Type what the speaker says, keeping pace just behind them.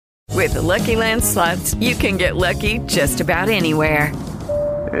With the Lucky Land Slots, you can get lucky just about anywhere.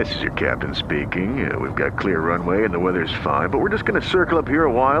 This is your captain speaking. We've got clear runway and the weather's fine, but we're just going to circle up here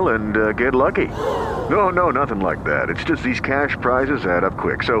a while and get lucky. No, nothing like that. It's just these cash prizes add up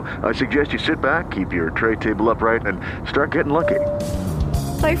quick. So I suggest you sit back, keep your tray table upright, and start getting lucky.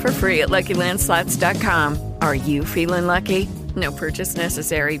 Play for free at LuckyLandSlots.com. Are you feeling lucky? No purchase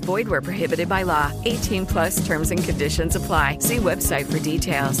necessary. Void where prohibited by law. 18 plus terms and conditions apply. See website for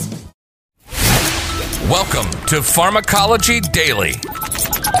details. Welcome to Pharmacology Daily.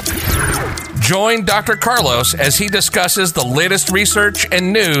 Join Dr. Carlos as he discusses the latest research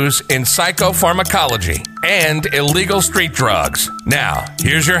and news in psychopharmacology and illegal street drugs. Now,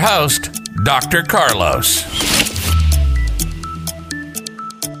 here's your host, Dr. Carlos.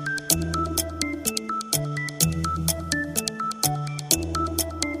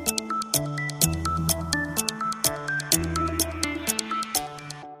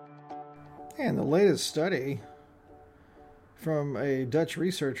 And the latest study from a Dutch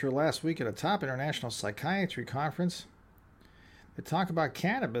researcher last week at a top international psychiatry conference, they talk about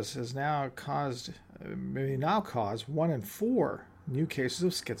cannabis may now cause 1 in 4 new cases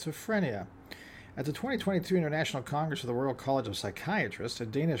of schizophrenia. At the 2022 International Congress of the Royal College of Psychiatrists, a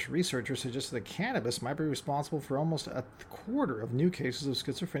Danish researcher suggested that cannabis might be responsible for almost a quarter of new cases of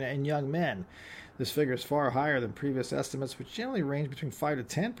schizophrenia in young men. This figure is far higher than previous estimates, which generally range between 5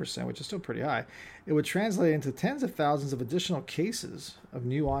 to 10%, which is still pretty high. It would translate into tens of thousands of additional cases of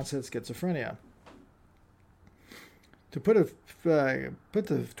new onset schizophrenia. To put the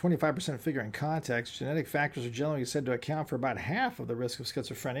 25% figure in context, genetic factors are generally said to account for about half of the risk of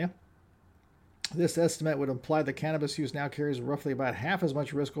schizophrenia. This estimate would imply that cannabis use now carries roughly about half as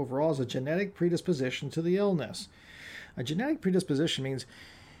much risk overall as a genetic predisposition to the illness. A genetic predisposition means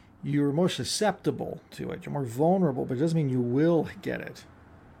you're more susceptible to it, you're more vulnerable, but it doesn't mean you will get it.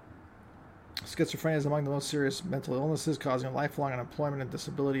 Schizophrenia is among the most serious mental illnesses, causing lifelong unemployment and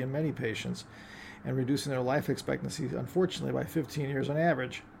disability in many patients, and reducing their life expectancy, unfortunately, by 15 years on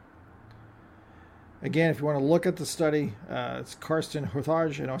average. Again, if you want to look at the study, it's Karsten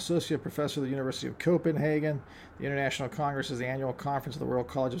Hurtage, an associate professor at the University of Copenhagen. The International Congress is the annual conference of the Royal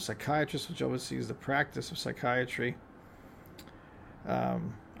College of Psychiatrists, which oversees the practice of psychiatry.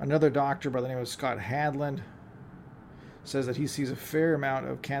 Another doctor by the name of Scott Hadland says that he sees a fair amount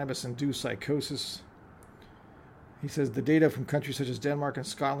of cannabis-induced psychosis. He says the data from countries such as Denmark and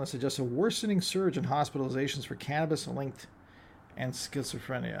Scotland suggests a worsening surge in hospitalizations for cannabis-linked and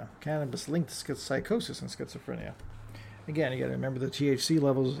schizophrenia. Cannabis-linked psychosis and schizophrenia. Again, you got to remember the THC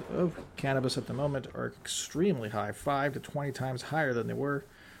levels of cannabis at the moment are extremely high, 5 to 20 times higher than they were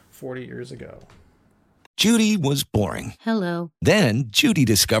 40 years ago. Judy was boring. Hello. Then Judy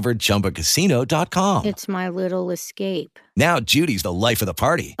discovered ChumbaCasino.com. It's my little escape. Now Judy's the life of the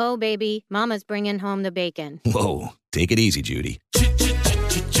party. Oh, baby, mama's bringing home the bacon. Whoa, take it easy, Judy.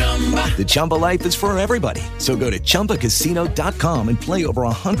 The Chumba life is for everybody. So go to ChumbaCasino.com and play over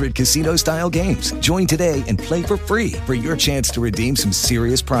 100 casino-style games. Join today and play for free for your chance to redeem some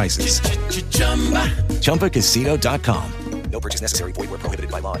serious prizes. ChumbaCasino.com. No purchase necessary. Void where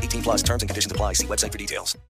prohibited by law. 18 plus terms and conditions apply. See website for details.